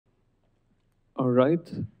All right.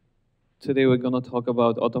 Today we're going to talk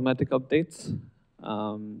about automatic updates,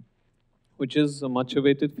 which is a much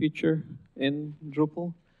awaited feature in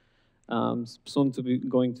Drupal, soon to be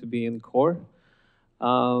going to be in core.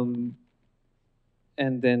 And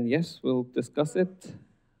then, yes, we'll discuss it.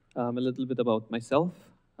 A little bit about myself.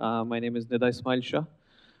 My name is nidashah.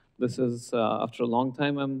 This is, after a long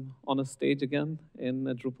time, I'm on a stage again in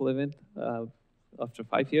a Drupal event after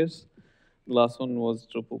 5 years. The last one was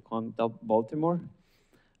DrupalCon Baltimore.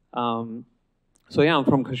 So yeah, I'm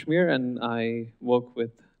from Kashmir, and I work with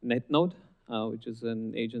NetNode, which is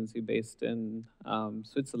an agency based in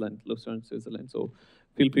Switzerland, Lucerne, Switzerland. So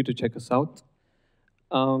feel free to check us out.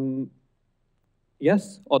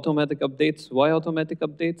 Yes, automatic updates. Why automatic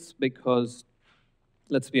updates? Because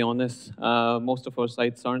let's be honest, most of our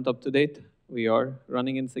sites aren't up to date. We are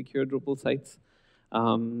running insecure Drupal sites,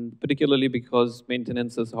 particularly because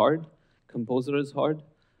maintenance is hard, Composer is hard.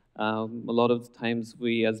 A lot of the times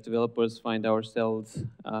we as developers find ourselves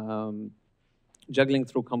juggling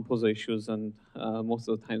through Composer issues and most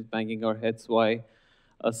of the times banging our heads why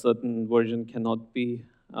a certain version cannot be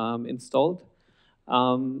installed.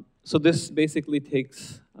 So this basically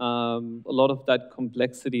takes a lot of that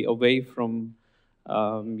complexity away from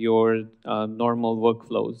your normal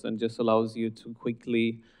workflows and just allows you to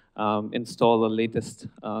quickly install a latest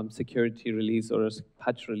security release or a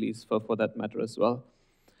patch release for that matter as well.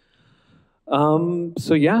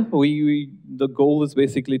 So yeah, the goal is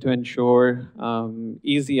basically to ensure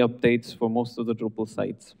easy updates for most of the Drupal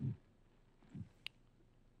sites.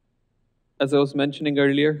 As I was mentioning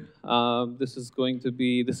earlier, this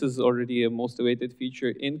is already a most awaited feature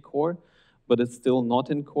in core, but it's still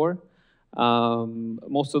not in core.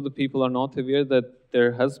 Most of the people are not aware that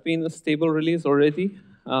there has been a stable release already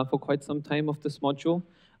for quite some time of this module,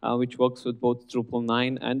 which works with both Drupal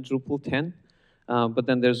 9 and Drupal 10. But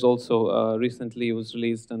then there's also, recently was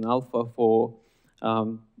released an alpha for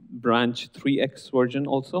branch 3x version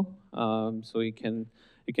also. So you can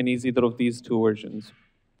use either of these two versions.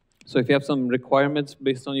 So if you have some requirements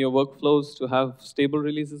based on your workflows to have stable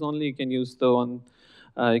releases only, you can use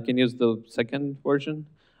the second version.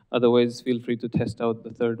 Otherwise, feel free to test out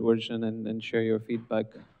the third version and share your feedback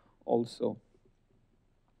also.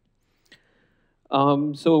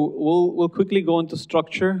 So we'll quickly go into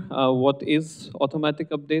structure. What is automatic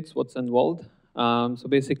updates? What's involved? So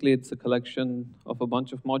basically, it's a collection of a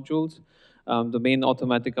bunch of modules. The main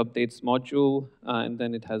automatic updates module, and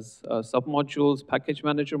then it has sub-modules, package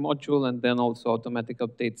manager module, and then also automatic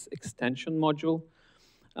updates extension module.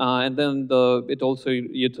 And then it also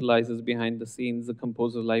utilizes behind the scenes a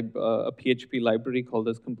Composer a PHP library called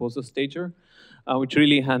as Composer Stager, which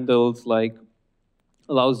really handles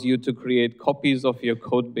allows you to create copies of your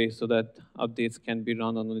code base so that updates can be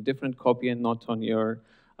run on a different copy and not on your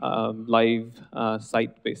live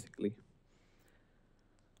site, basically.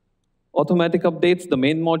 Automatic updates, the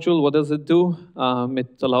main module, what does it do?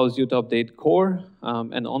 It allows you to update core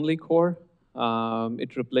and only core.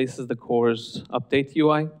 It replaces the core's update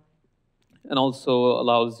UI and also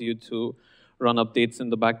allows you to run updates in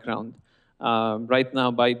the background. Right now,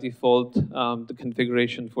 by default, the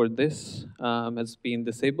configuration for this has been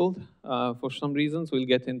disabled for some reasons we'll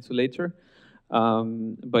get into later.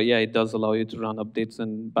 But yeah, it does allow you to run updates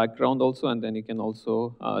in background also, and then you can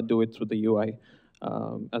also do it through the UI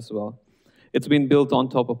as well. It's been built on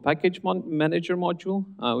top of Package Manager module,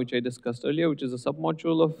 which I discussed earlier, which is a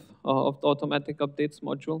submodule of the automatic updates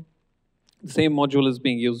module. The same module is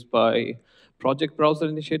being used by Project Browser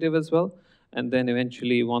Initiative as well. And then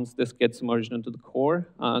eventually, once this gets merged into the core,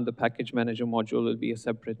 the Package Manager module will be a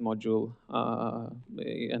separate module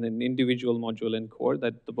and an individual module in core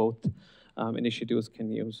that both initiatives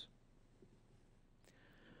can use.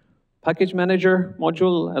 Package Manager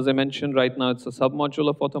module, as I mentioned, right now it's a submodule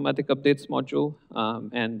of automatic updates module,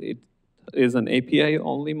 and it is an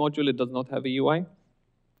API-only module. It does not have a UI.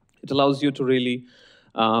 It allows you to really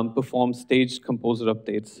perform staged Composer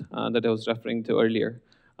updates that I was referring to earlier.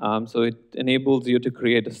 So it enables you to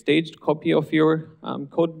create a staged copy of your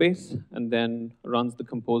code base and then runs the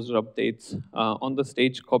Composer updates on the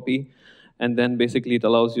staged copy. And then basically it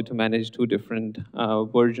allows you to manage two different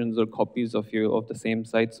versions or copies of the same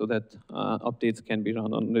site so that updates can be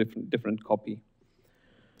run on a different copy.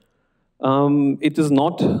 It is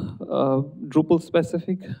not Drupal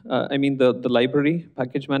specific. I mean the library,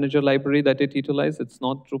 Package Manager library that it utilizes, it's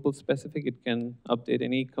not Drupal specific. It can update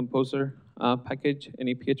any Composer package,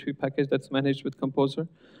 any PHP package that's managed with Composer.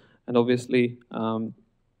 And obviously,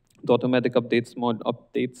 the automatic updates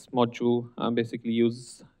module basically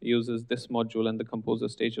uses this module and the Composer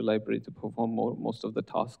Stager library to perform most of the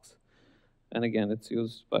tasks And again, it's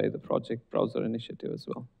used by the project browser initiative as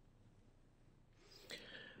well.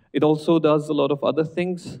 It also does a lot of other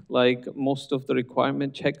things, like most of the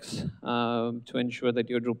requirement checks to ensure that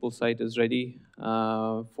your Drupal site is ready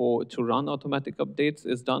to run automatic updates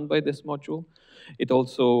is done by this module. It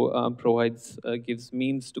also gives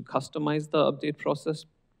means to customize the update process,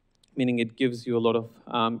 meaning it gives you a lot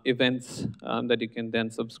of events that you can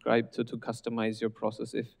then subscribe to customize your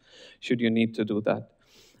process should you need to do that.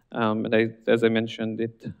 As I mentioned,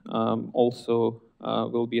 it also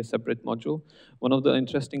will be a separate module. One of the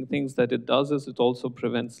interesting things that it does is it also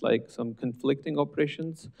prevents like some conflicting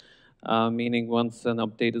operations, meaning once an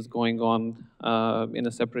update is going on in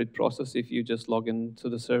a separate process, if you just log into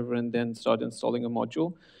the server and then start installing a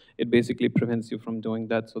module, it basically prevents you from doing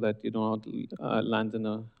that so that you do not land in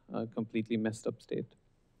a completely messed up state.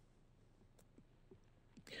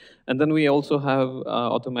 And then we also have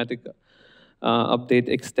automatic update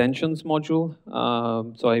extensions module.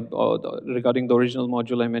 Regarding the original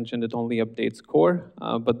module, I mentioned it only updates core,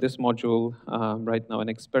 but this module, right now an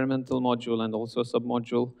experimental module and also a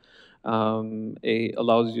submodule,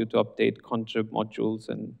 allows you to update contrib modules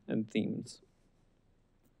and themes.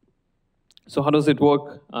 So how does it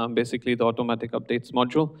work? Basically, the automatic updates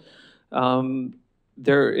module.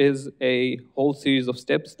 There is a whole series of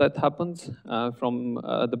steps that happens from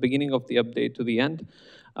the beginning of the update to the end,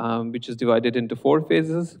 which is divided into 4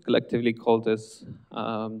 phases, collectively called as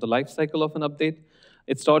the life cycle of an update.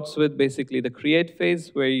 It starts with basically the create phase,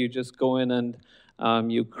 where you just go in and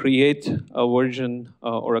you create a version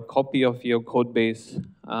or a copy of your code base,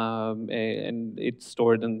 and it's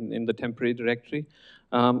stored in the temporary directory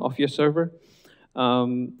of your server.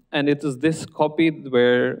 And it is this copy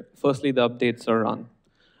where, firstly, the updates are run.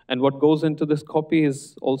 And what goes into this copy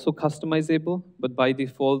is also customizable, but by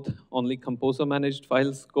default, only Composer-managed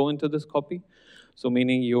files go into this copy. So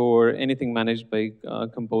meaning anything managed by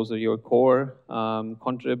Composer, your core,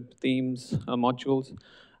 contrib, themes, modules,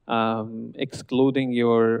 excluding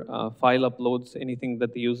your file uploads, anything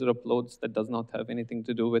that the user uploads that does not have anything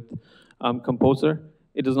to do with Composer.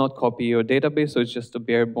 It does not copy your database, so it's just a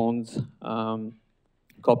bare bones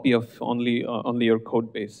copy of only your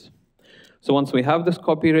code base. So once we have this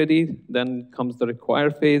copy ready, then comes the require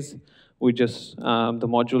phase. The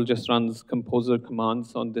module just runs Composer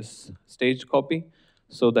commands on this stage copy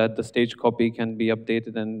so that the stage copy can be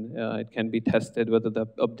updated and it can be tested whether the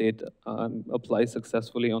update applies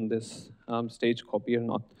successfully on this stage copy or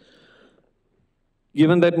not.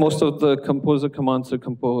 Given that most of the Composer commands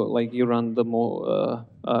you run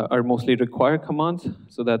are mostly require commands,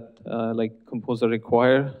 so that like Composer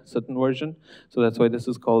require certain version. So that's why this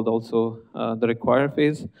is called also the require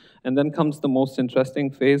phase. And then comes the most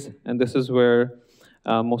interesting phase, and this is where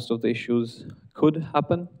most of the issues could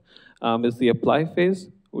happen, is the apply phase.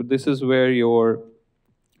 This is where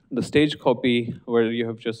the stage copy, where you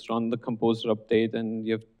have just run the Composer update and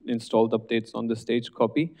you have installed updates on the stage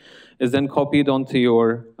copy, is then copied onto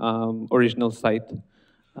your original site.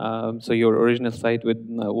 So your original site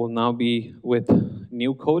will now be with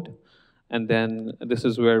new code, and then this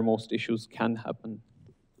is where most issues can happen.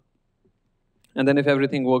 And then if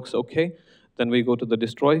everything works okay, then we go to the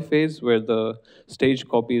destroy phase, where the stage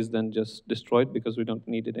copy is then just destroyed because we don't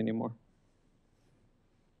need it anymore.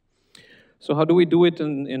 So how do we do it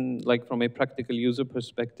from a practical user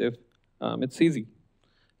perspective? It's easy.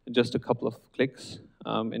 Just a couple of clicks,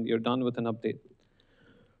 and you're done with an update.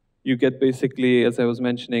 You get basically, as I was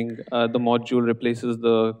mentioning, the module replaces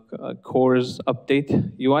the core's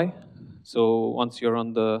update UI. So once you're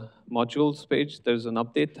on the modules page, there's an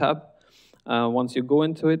update tab. Once you go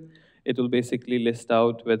into it, it will basically list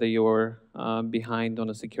out whether you're behind on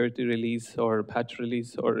a security release or patch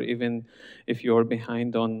release, or even if you're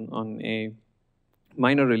behind on a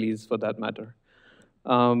minor release for that matter.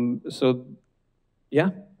 So yeah,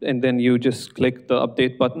 and then you just click the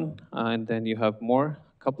update button, and then you have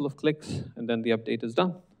couple of clicks, and then the update is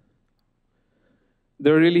done.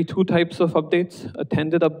 There are really 2 types of updates: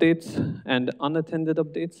 attended updates and unattended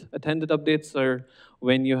updates. Attended updates are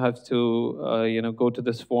when you have to go to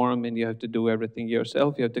this forum and you have to do everything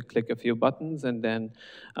yourself. You have to click a few buttons, and then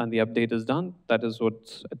the update is done. That is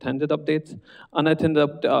what's attended updates.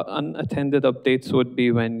 Unattended updates would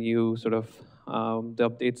be when you the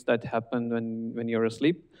updates that happen when you're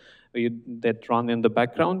asleep, that run in the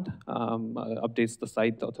background, updates the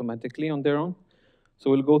site automatically on their own. So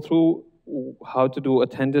we'll go through how to do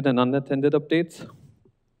attended and unattended updates.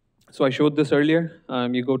 So I showed this earlier.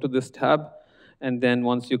 You go to this tab, and then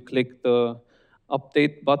once you click the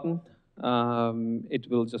update button, it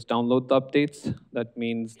will just download the updates. That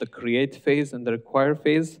means the create phase and the require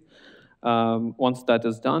phase. Once that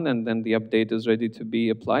is done and then the update is ready to be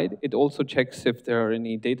applied, it also checks if there are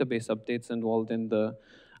any database updates involved in the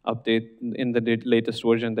update in the latest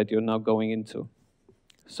version that you're now going into.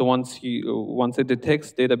 So once it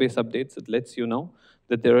detects database updates, it lets you know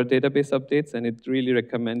that there are database updates, and it really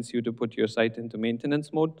recommends you to put your site into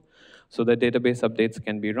maintenance mode so that database updates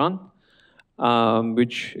can be run,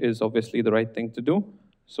 which is obviously the right thing to do.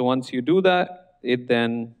 So once you do that, it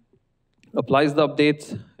then applies the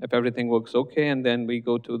updates if everything works okay, and then we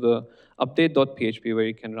go to the update.php where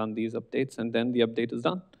you can run these updates, and then the update is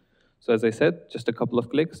done. So as I said, just a couple of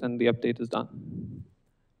clicks and the update is done.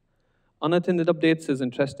 Unattended updates is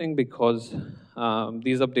interesting because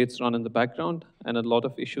these updates run in the background and a lot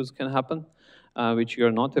of issues can happen, which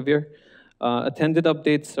you're not aware. Attended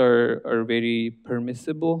updates are very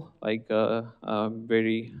permissible, like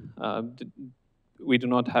we do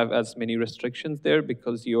not have as many restrictions there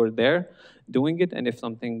because you're there doing it, and if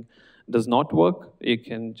something does not work, you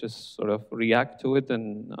can just sort of react to it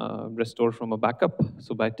and restore from a backup.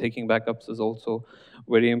 So by taking backups is also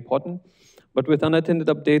very important. But with unattended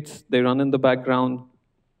updates, they run in the background.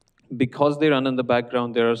 Because they run in the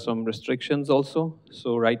background, there are some restrictions also.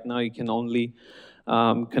 So right now, you can only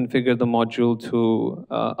configure the module to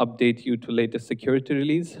update you to latest security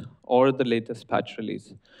release or the latest patch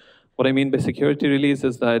release. What I mean by security release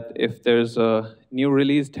is that if there's a new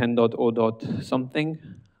release, 10.0. something,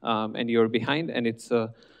 and you're behind, and it's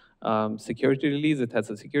a security release, it has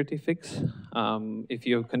a security fix. If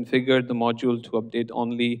you've configured the module to update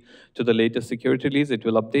only to the latest security release, it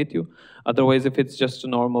will update you. Otherwise, if it's just a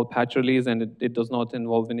normal patch release and it does not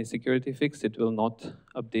involve any security fix, it will not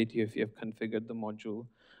update you if you have configured the module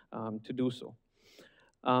to do so.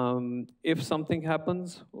 If something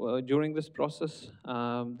happens during this process,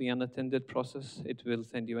 the unattended process, it will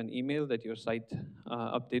send you an email that your site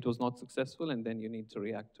update was not successful, and then you need to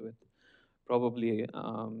react to it. Probably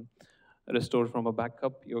restore from a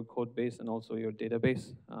backup your code base and also your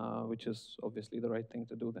database, which is obviously the right thing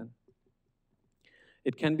to do then.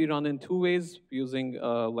 It can be run in two ways, using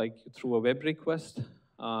like through a web request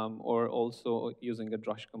or also using a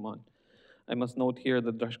drush command. I must note here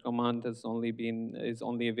that drush command is only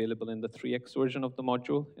available in the 3x version of the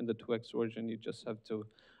module. In the 2x version, you just have to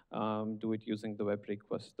do it using the web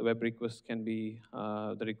request. The web request can be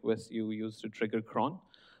the request you use to trigger cron,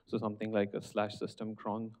 so something like a /system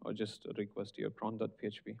cron, or just a request to your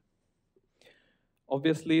cron.php.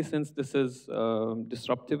 Obviously, since this is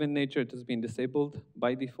disruptive in nature, it has been disabled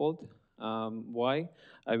by default. Why?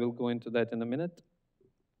 I will go into that in a minute.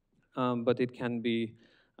 But it can be,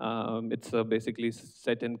 it's basically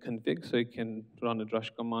set in config, so you can run a drush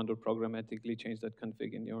command or programmatically change that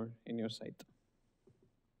config in your site.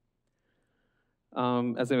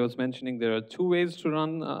 As I was mentioning, there are two ways to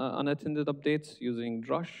run unattended updates, using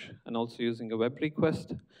drush and also using a web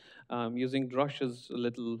request. Using drush is a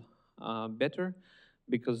little better,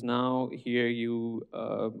 because now here you,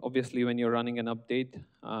 obviously when you're running an update,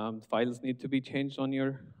 files need to be changed on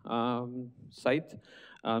your site.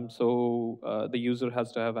 So the user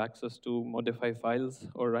has to have access to modify files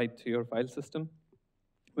or write to your file system.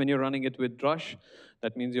 When you're running it with drush,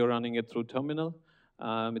 that means you're running it through terminal.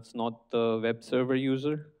 It's not the web server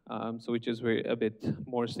user, so which is a bit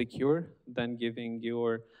more secure than giving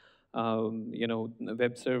your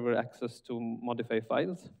web server access to modify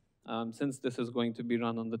files. Since this is going to be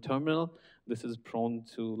run on the terminal, this is prone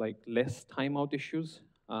to like less timeout issues.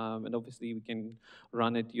 And obviously, we can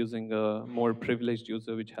run it using a more privileged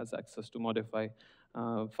user which has access to modify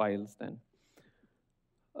files then.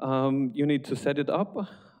 You need to set it up,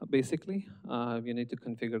 basically. You need to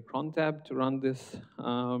configure cron tab to run this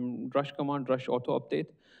drush command, drush auto update.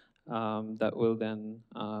 That will then,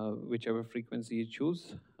 whichever frequency you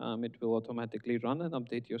choose, it will automatically run and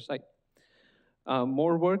update your site.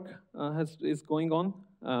 More work is going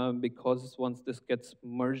on because once this gets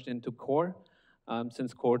merged into core,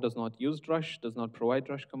 since core does not use drush, does not provide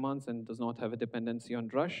drush commands, and does not have a dependency on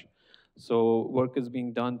drush, so work is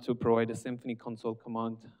being done to provide a Symfony console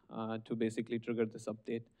command to basically trigger this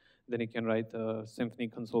update. Then you can write a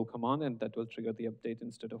Symfony console command, and that will trigger the update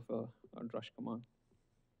instead of a drush command.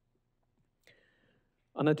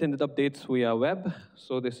 Unattended updates via web.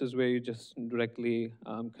 So this is where you just directly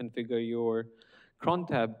configure your cron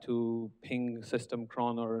tab to ping system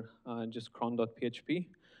cron or just cron.php.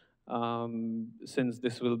 Since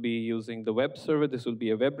this will be using the web server, this will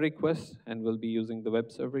be a web request and will be using the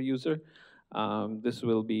web server user. This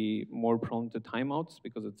will be more prone to timeouts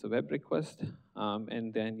because it's a web request.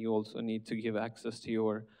 And then you also need to give access to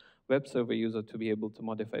your web server user to be able to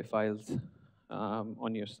modify files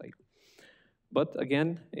on your site. But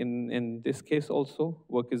again, in this case also,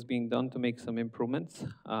 work is being done to make some improvements.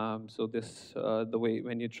 So this, the way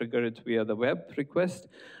when you trigger it via the web request,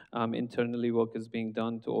 internally work is being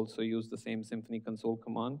done to also use the same Symfony console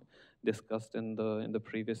command discussed in the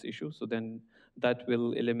previous issue. So then that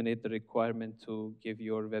will eliminate the requirement to give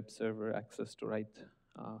your web server access to write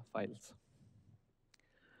files.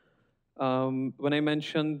 When I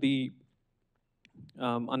mentioned the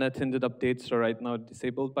unattended updates are right now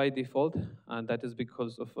disabled by default, and that is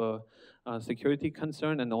because of a security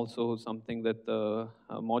concern and also something that the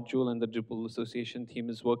module and the Drupal Association team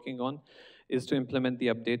is working on is to implement the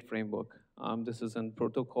update framework. This is a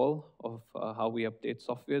protocol of how we update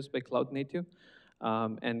softwares by Cloud Native.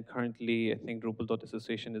 And currently, I think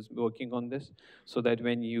Drupal.association is working on this so that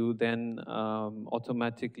when you then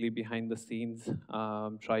automatically behind the scenes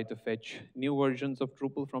try to fetch new versions of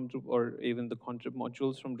Drupal from Drupal or even the contrib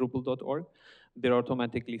modules from Drupal.org, they're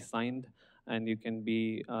automatically signed and you can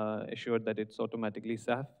be assured that it's automatically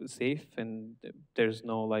safe and there's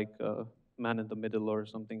no like man in the middle or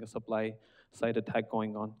something, a supply side attack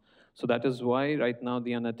going on. So that is why right now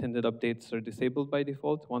the unattended updates are disabled by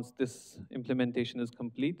default. Once this implementation is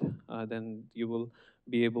complete, then you will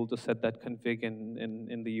be able to set that config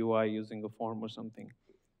in the UI using a form or something.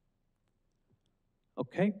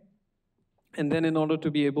 Okay. And then in order to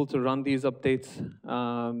be able to run these updates,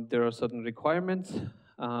 there are certain requirements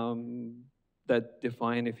that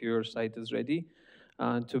define if your site is ready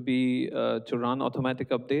to run automatic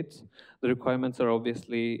updates. The requirements are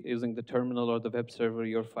obviously using the terminal or the web server,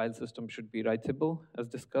 your file system should be writable, as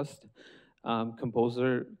discussed.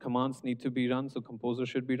 Composer commands need to be run, so Composer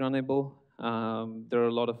should be runnable. There are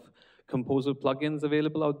a lot of Composer plugins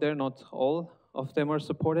available out there, not all of them are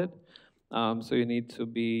supported. So you need to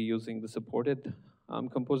be using the supported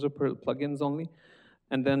Composer plugins only.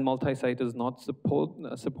 And then multi-site is not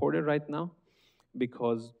supported right now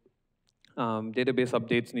because database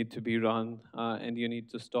updates need to be run, and you need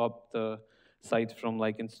to stop the site from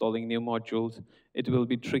like installing new modules. It will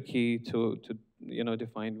be tricky to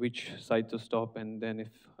define which site to stop, and then if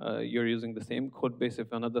you're using the same code base,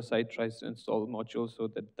 if another site tries to install modules, so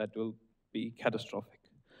that will be catastrophic.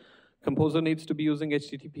 Composer needs to be using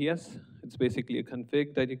HTTPS. It's basically a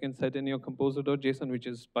config that you can set in your composer.json, which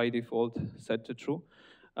is by default set to true.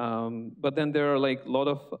 But then there are like a lot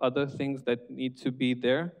of other things that need to be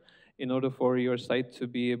there in order for your site to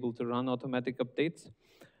be able to run automatic updates.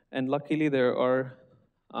 And luckily, there are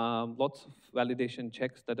lots of validation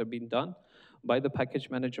checks that have been done by the package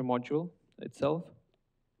manager module itself.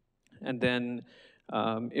 And then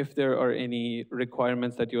if there are any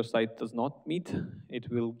requirements that your site does not meet, it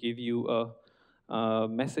will give you a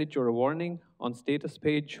message or a warning on status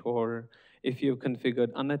page, or if you've configured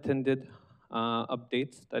unattended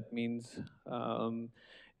updates, that means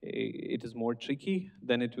it is more tricky,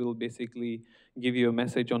 then it will basically give you a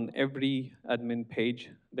message on every admin page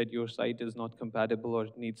that your site is not compatible or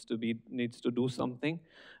needs to do something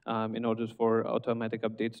in order for automatic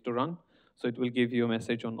updates to run. So it will give you a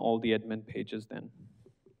message on all the admin pages then.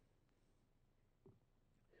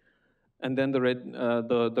 And then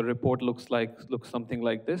the report looks something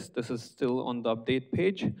like this. This is still on the update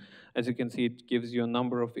page. As you can see, it gives you a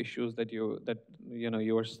number of issues that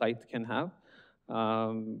your site can have.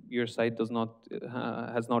 Your site has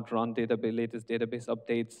not run latest database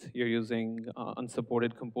updates. You're using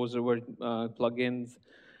unsupported Composer plugins.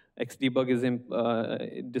 Xdebug is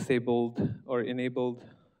disabled or enabled,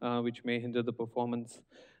 which may hinder the performance.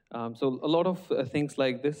 So a lot of things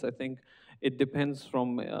like this, I think it depends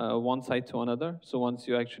from one site to another. So once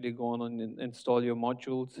you actually go on and install your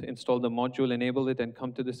modules, install the module, enable it, and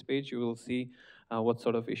come to this page, you will see what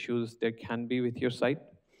sort of issues there can be with your site.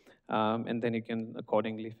 And then you can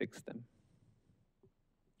accordingly fix them.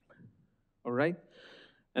 All right.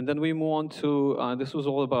 And then we move on to, this was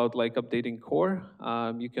all about like updating core.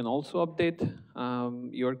 You can also update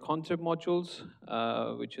your contrib modules,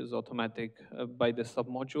 which is automatic by the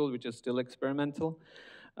submodule, which is still experimental.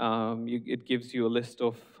 It gives you a list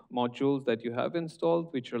of modules that you have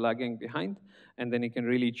installed, which are lagging behind, and then you can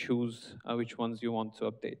really choose which ones you want to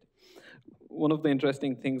update. One of the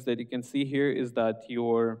interesting things that you can see here is that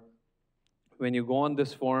when you go on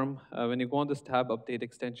this form, when you go on this tab, update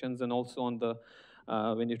extensions, and also on the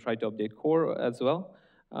when you try to update core as well,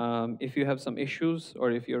 if you have some issues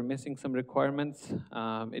or if you're missing some requirements,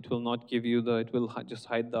 it will not give you it will just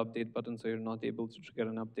hide the update button, so you're not able to trigger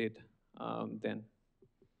an update then.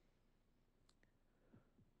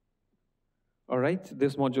 All right,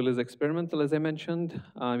 this module is experimental, as I mentioned.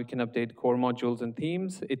 We can update core modules and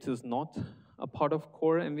themes. It is not a part of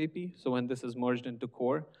core MVP, so when this is merged into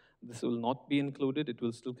core, This will not be included. It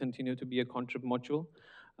will still continue to be a contrib module.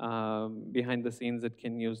 Behind the scenes, it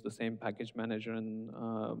can use the same package manager and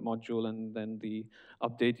module, and then the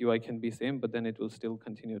update UI can be same, but then it will still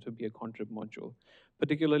continue to be a contrib module.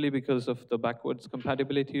 Particularly because of the backwards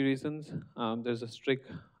compatibility reasons, there's a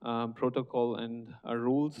strict protocol and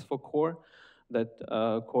rules for core that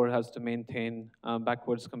core has to maintain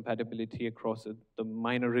backwards compatibility across the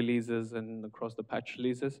minor releases and across the patch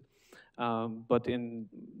releases. But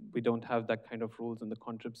we don't have that kind of rules in the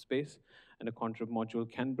contrib space, and a contrib module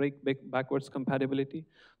can break backwards compatibility.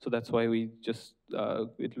 So that's why we just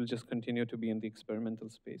it will just continue to be in the experimental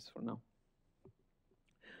space for now.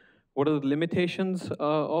 What are the limitations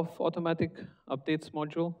of automatic updates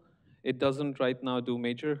module? It doesn't right now do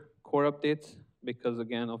major core updates because,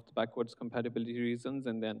 again, of the backwards compatibility reasons,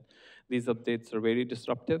 and then these updates are very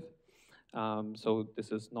disruptive. So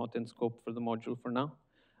this is not in scope for the module for now.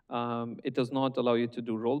 It does not allow you to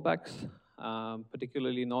do rollbacks,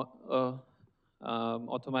 particularly not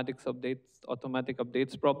automatic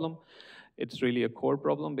updates problem. It's really a core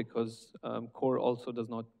problem because core also does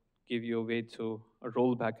not give you a way to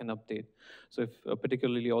roll back an update. So if,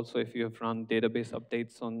 particularly also if you have run database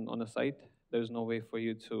updates on a site, there's no way for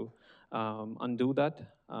you to undo that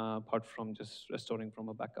apart from just restoring from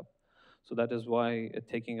a backup. So that is why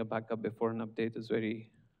taking a backup before an update is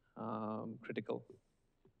very critical.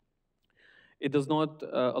 It does not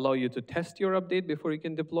allow you to test your update before you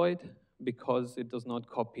can deploy it because it does not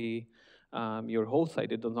copy your whole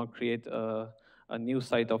site. It does not create a new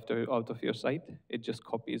site out of your site. It just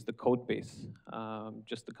copies the code base,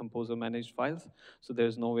 just the composer managed files. So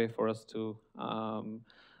there's no way for us to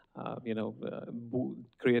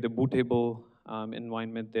create a bootable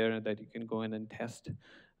environment there that you can go in and test.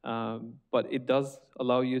 But it does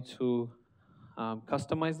allow you to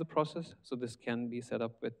customize the process. So this can be set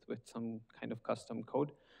up with some kind of custom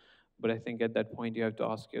code. But I think at that point, you have to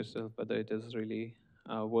ask yourself whether it is really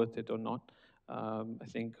worth it or not. I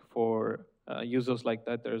think for users like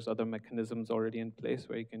that, there's other mechanisms already in place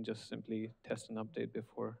where you can just simply test an update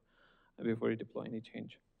before you deploy any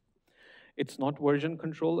change. It's not version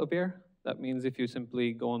control aware. That means if you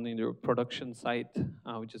simply go on your production site,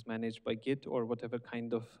 which is managed by Git or whatever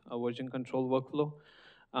kind of version control workflow,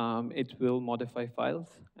 it will modify files,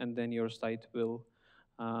 and then your site will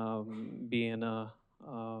be in a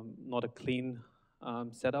not a clean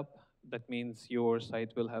setup. That means your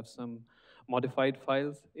site will have some modified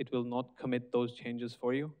files. It will not commit those changes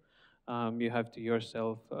for you. You have to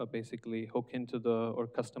yourself basically hook into or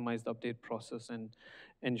customize the update process and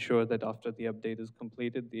ensure that after the update is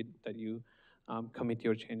completed, that you commit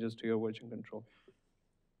your changes to your version control.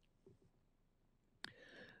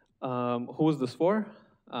 Who is this for?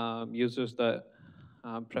 Users that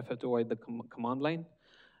prefer to avoid the command line,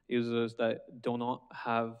 users that do not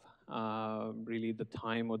have really the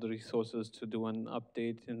time or the resources to do an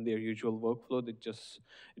update in their usual workflow. It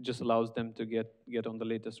just allows them to get on the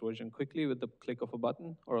latest version quickly with the click of a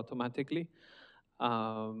button or automatically.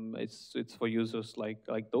 It's for users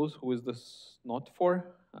like those. Who is this not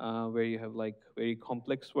for? Where you have like very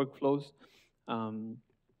complex workflows.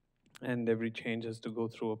 And every change has to go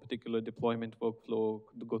through a particular deployment workflow,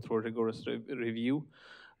 to go through a rigorous review.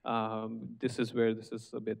 This is where this is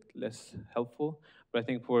a bit less helpful. But I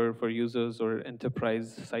think for users or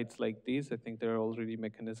enterprise sites like these, I think there are already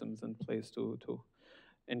mechanisms in place to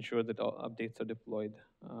ensure that all updates are deployed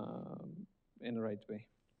in the right way.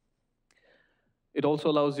 It also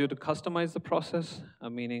allows you to customize the process,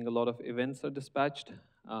 meaning a lot of events are dispatched.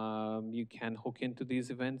 You can hook into these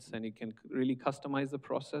events and you can really customize the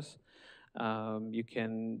process. You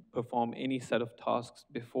can perform any set of tasks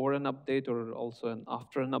before an update or also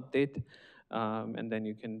after an update. And then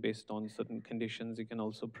you can, based on certain conditions, you can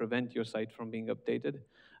also prevent your site from being updated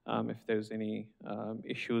if there's any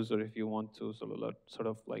issues or if you want to sort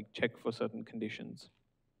of like check for certain conditions.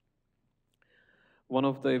 One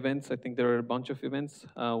of the events, I think there are a bunch of events.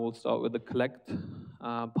 We'll start with the collect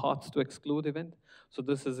paths to exclude event. So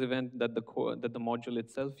this is event that the module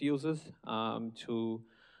itself uses to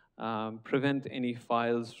prevent any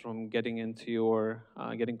files from getting into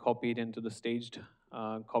getting copied into the staged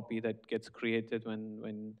copy that gets created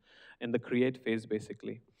when in the create phase,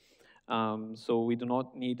 basically. So we do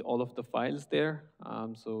not need all of the files there.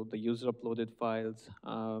 So the user uploaded files.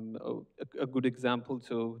 A good example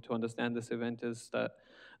to understand this event is that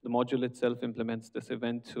the module itself implements this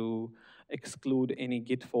event to exclude any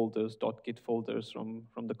Git folders, .git folders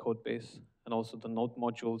from the code base, and also the node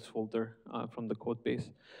modules folder from the code base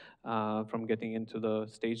from getting into the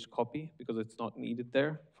staged copy because it's not needed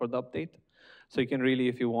there for the update. So you can really,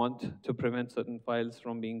 if you want to prevent certain files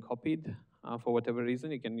from being copied, for whatever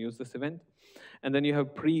reason, you can use this event. And then you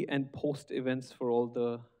have pre and post events for all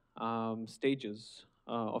the stages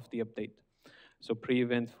of the update. So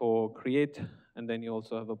pre-event for create, and then you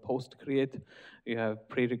also have a post-create. You have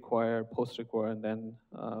pre-require, post-require, and then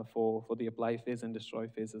for the apply phase and destroy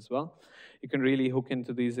phase as well. You can really hook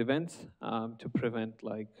into these events to prevent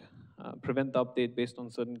prevent the update based on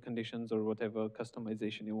certain conditions or whatever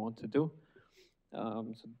customization you want to do.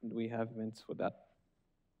 So we have events for that.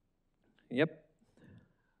 Yep.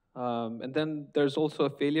 And then there's also a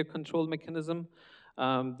failure control mechanism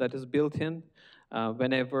that is built in.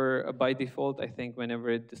 By default, I think whenever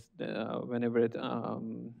it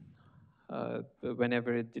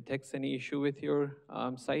detects any issue with your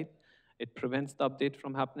site, it prevents the update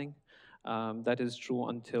from happening. That is true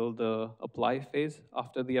until the apply phase.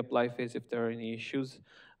 After the apply phase, if there are any issues,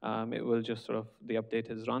 it will just the update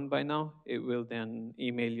is run by now. It will then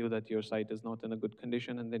email you that your site is not in a good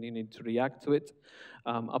condition, and then you need to react to it.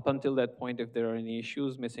 Up until that point, if there are any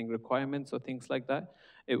issues, missing requirements or things like that,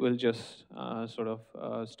 it will just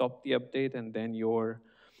stop the update, and then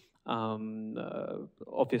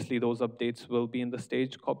obviously those updates will be in the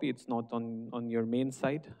staged copy. It's not on your main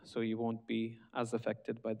site, so you won't be as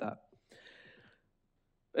affected by that.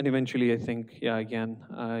 And eventually, I think, yeah, again,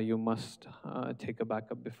 you must take a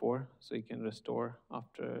backup before, so you can restore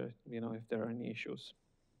after, if there are any issues.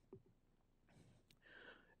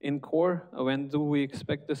 In core, when do we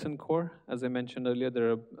expect this in core? As I mentioned earlier,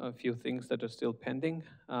 there are a few things that are still pending.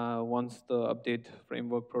 Once the update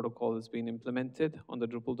framework protocol has been implemented on the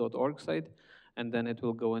Drupal.org side, and then it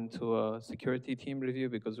will go into a security team review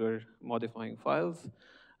because we're modifying files.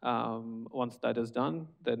 Once that is done,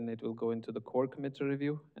 then it will go into the core commit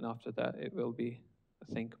review, and after that, it will be,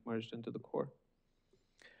 I think, merged into the core.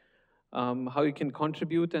 How you can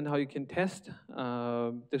contribute and how you can test.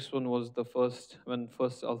 This one was when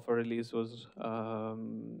first alpha release was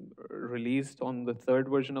released on the 3rd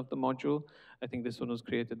version of the module. I think this one was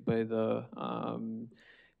created by the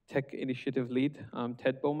tech initiative lead,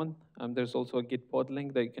 Ted Bowman. There's also a Git pod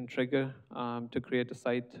link that you can trigger to create a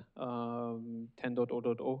site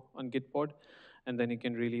 10.0.0 on Git pod. And then the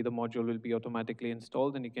module will be automatically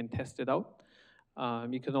installed and you can test it out.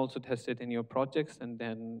 You can also test it in your projects and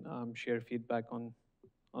then share feedback on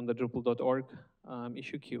the Drupal.org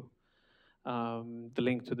issue queue. The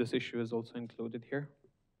link to this issue is also included here.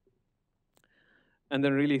 And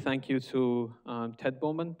then really thank you to Ted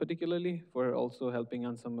Bowman particularly for also helping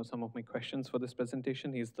answer some of my questions for this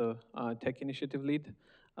presentation. He's the tech initiative lead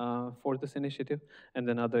for this initiative, and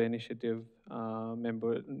then other initiative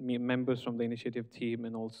members from the initiative team,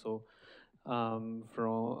 and also from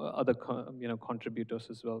other contributors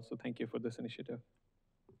as well. So thank you for this initiative.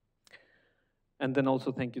 And then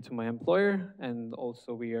also thank you to my employer, and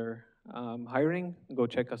also we are hiring. Go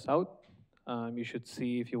check us out. You should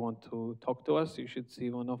see, if you want to talk to us, you should see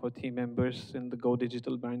one of our team members in the Go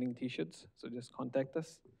Digital branding t-shirts. So just contact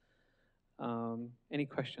us. Any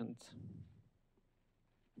questions?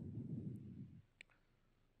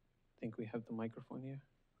 I think we have the microphone here.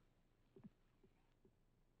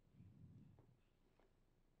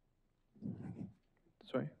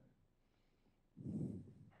 Sorry.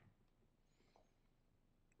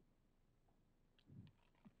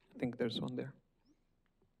 I think there's one there.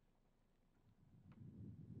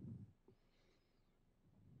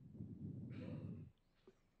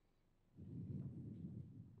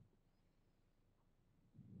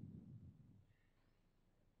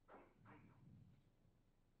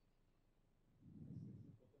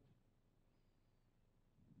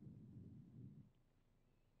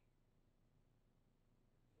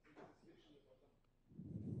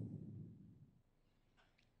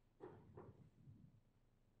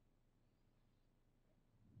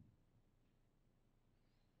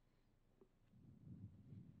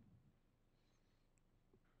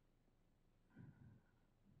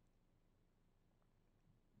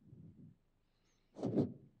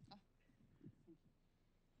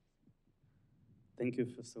 Thank you,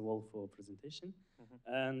 first of all, for presentation.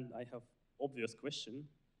 And I have obvious question.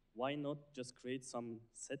 Why not just create some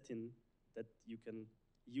setting that you can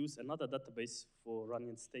use another database for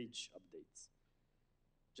running stage updates?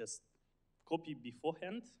 Just copy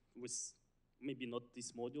beforehand with, maybe not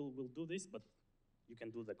this module will do this, but you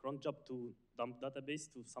can do the cron job to dump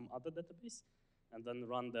database to some other database, and then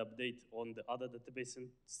run the update on the other database and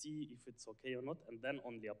see if it's okay or not, and then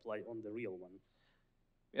only apply on the real one.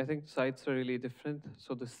 I think sites are really different.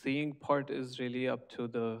 So the seeing part is really up to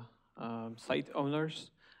the site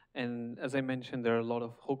owners. And as I mentioned, there are a lot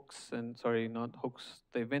of hooks and sorry, not hooks,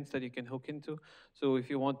 the events that you can hook into. So if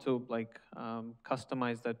you want to like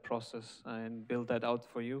customize that process and build that out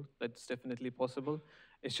for you, that's definitely possible.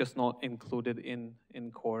 It's just not included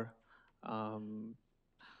in core. Um,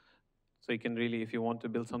 so you can really, if you want to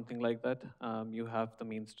build something like that, you have the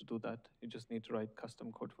means to do that. You just need to write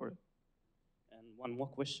custom code for it. And one more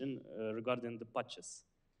question regarding the patches.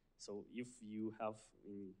 So if you have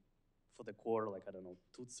for the core, like, I don't know,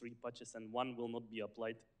 2, 3 patches, and one will not be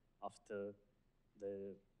applied after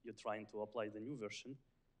you're trying to apply the new version.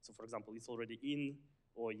 So for example, it's already in,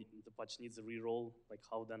 or the patch needs a reroll, like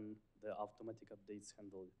how then the automatic updates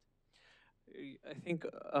handle it? I think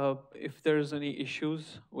if there's any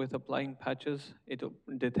issues with applying patches, it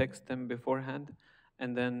detects them beforehand,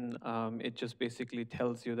 and then it just basically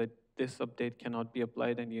tells you that this update cannot be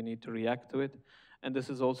applied and you need to react to it. And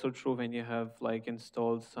this is also true when you have like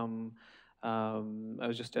installed some. I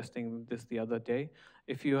was just testing this the other day.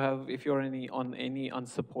 If you're on any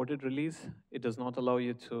unsupported release, it does not allow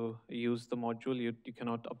you to use the module. You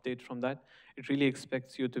cannot update from that. It really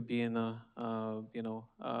expects you to be in a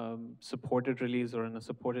supported release or in a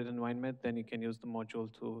supported environment. Then you can use the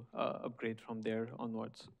module to upgrade from there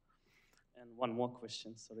onwards. And one more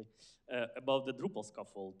question, sorry, about the Drupal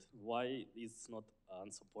scaffold. Why is not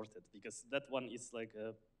unsupported? Because that one is like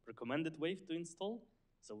a recommended way to install.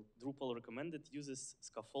 So Drupal recommended uses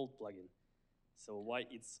scaffold plugin. So why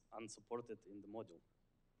it's unsupported in the module?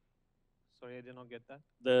 Sorry, I did not get that.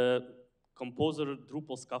 The Composer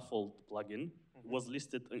Drupal scaffold plugin was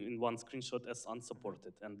listed in one screenshot as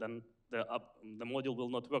unsupported, and then the module will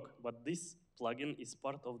not work. But this plugin is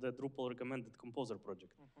part of the Drupal recommended Composer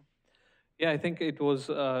project. Yeah, I think it was.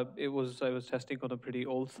 I was testing on a pretty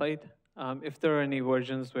old site. If there are any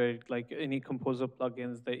versions where, like, any Composer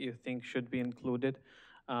plugins that you think should be included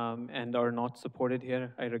and are not supported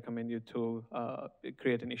here, I recommend you to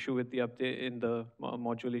create an issue with the update in the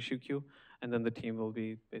module issue queue, and then the team will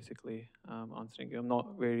be basically answering you.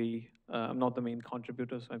 I'm not the main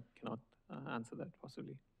contributor, so I cannot answer that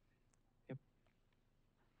possibly. Yep.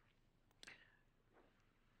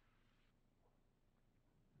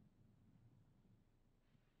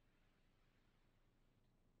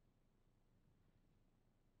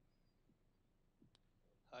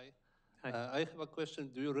 Hi. Hi. I have a question.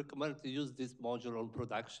 Do you recommend to use this module on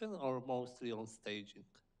production or mostly on staging?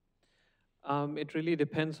 It really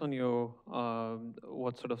depends on your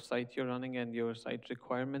what sort of site you're running and your site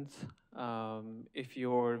requirements. If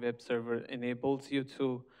your web server enables you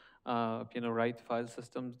to, write file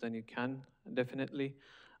systems, then you can definitely.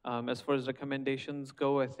 As far as recommendations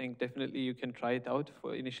go, I think definitely you can try it out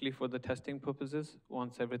for initially for the testing purposes.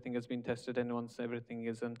 Once everything has been tested and once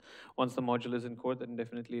the module is in core, then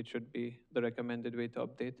definitely it should be the recommended way to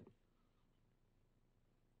update.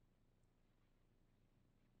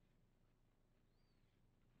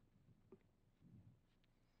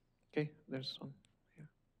 Okay, there's one here.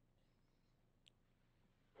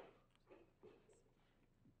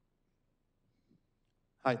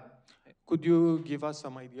 Hi. Could you give us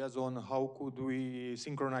some ideas on how could we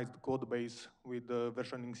synchronize the code base with the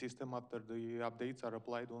versioning system after the updates are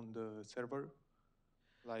applied on the server?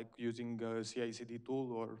 Like using a CI/CD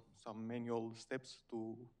tool or some manual steps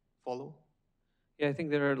to follow? Yeah, I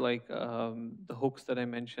think there are like the hooks that I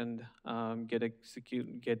mentioned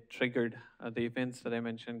get triggered. The events that I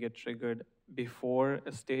mentioned get triggered before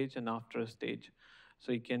a stage and after a stage.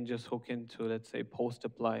 So you can just hook into, let's say, post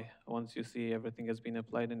apply. Once you see everything has been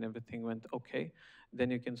applied and everything went okay, then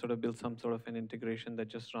you can sort of build some sort of an integration that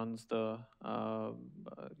just runs the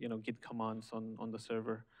Git commands on the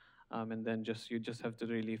server. And then you just have to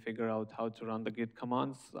really figure out how to run the Git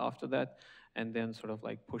commands after that, and then sort of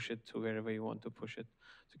like push it to wherever you want to push it.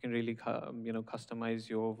 So you can really customize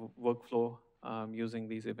your workflow using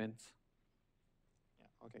these events.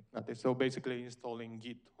 Yeah, okay, got it. So basically installing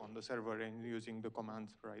Git on the server and using the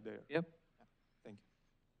commands right there. Yep. Yeah, thank you.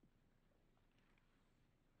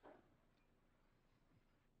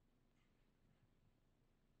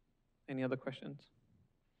 Any other questions?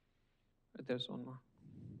 There's one more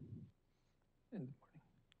in the morning.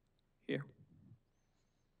 Here.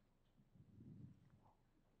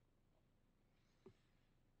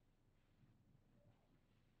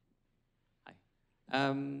 Hi.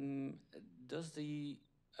 Does the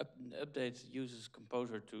update uses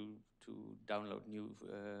Composer to download new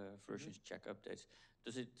versions, check updates?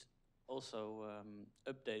 Does it also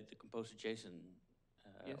update the Composer JSON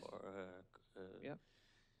Yes. Yeah.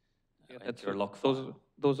 Yeah, that's your log file?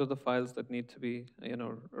 Those are the files that need to be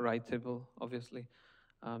writable, obviously.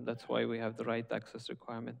 That's why we have the write access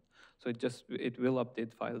requirement. So it will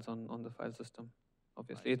update files on the file system.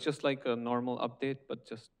 obviously. Right, It's just like a normal update, but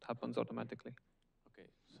just happens automatically. okay,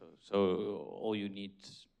 so all you need,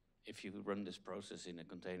 if you run this process in a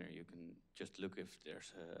container, you can just look if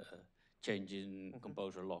there's a change in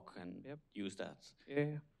composer lock and Yep. use that.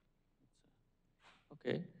 Yeah.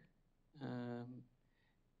 Okay.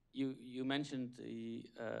 You mentioned the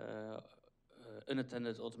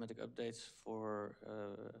unattended automatic updates for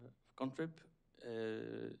Contrib.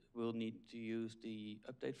 We'll need to use the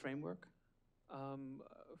update framework.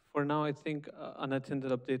 For now, I think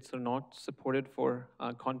unattended updates are not supported for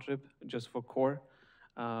Contrib, just for core.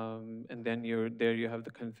 And then you have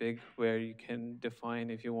the config where you can define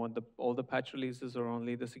if you want all the patch releases or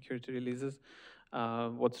only the security releases.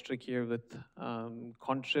 What's trickier with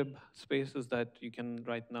Contrib space is that you can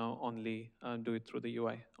right now only do it through the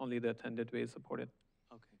UI. Only the attended way is supported.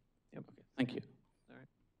 Okay. Yep. Okay. Thank you. All right.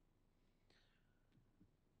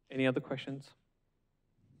 Any other questions?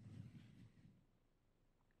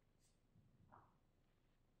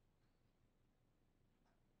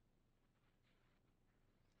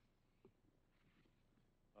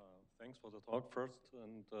 Thanks for the talk first,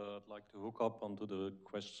 and I'd like to hook up onto the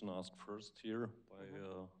question asked first here by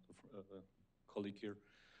the colleague here.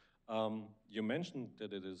 You mentioned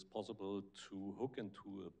that it is possible to hook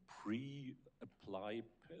into a pre-apply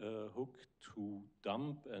hook to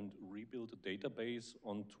dump and rebuild a database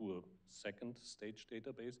onto a second stage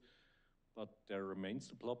database, but there remains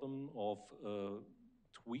the problem of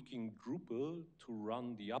tweaking Drupal to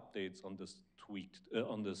run the updates on this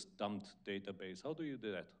on this dumped database. How do you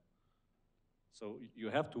do that? So you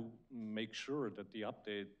have to make sure that the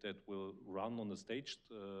update that will run on the stage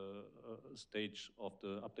of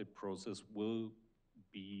the update process will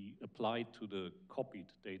be applied to the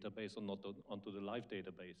copied database or not onto the live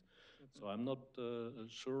database. So I'm not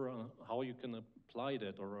sure how you can apply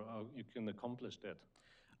that or how you can accomplish that.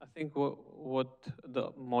 I think what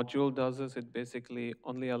the module does is it basically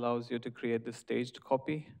only allows you to create the staged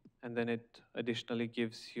copy, and then it additionally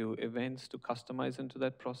gives you events to customize into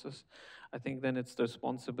that process. I think then it's the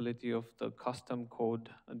responsibility of the custom code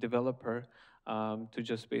developer to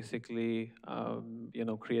just basically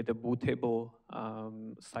create a bootable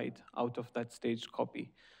site out of that staged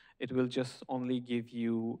copy. It will just only give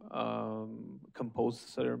you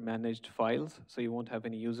composer managed files, so you won't have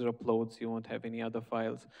any user uploads, you won't have any other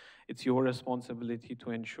files. It's your responsibility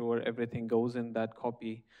to ensure everything goes in that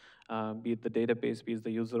copy, be it the database, be it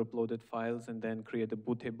the user uploaded files, and then create a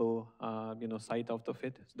bootable site out of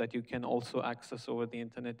it so that you can also access over the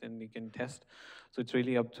internet and you can test. So it's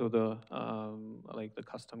really up to the the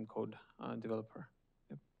custom code developer.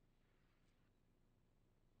 Yep.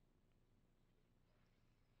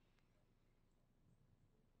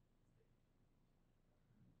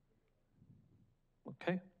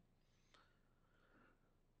 Okay.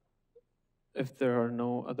 If there are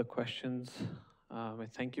no other questions, I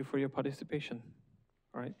thank you for your participation.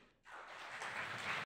 All right.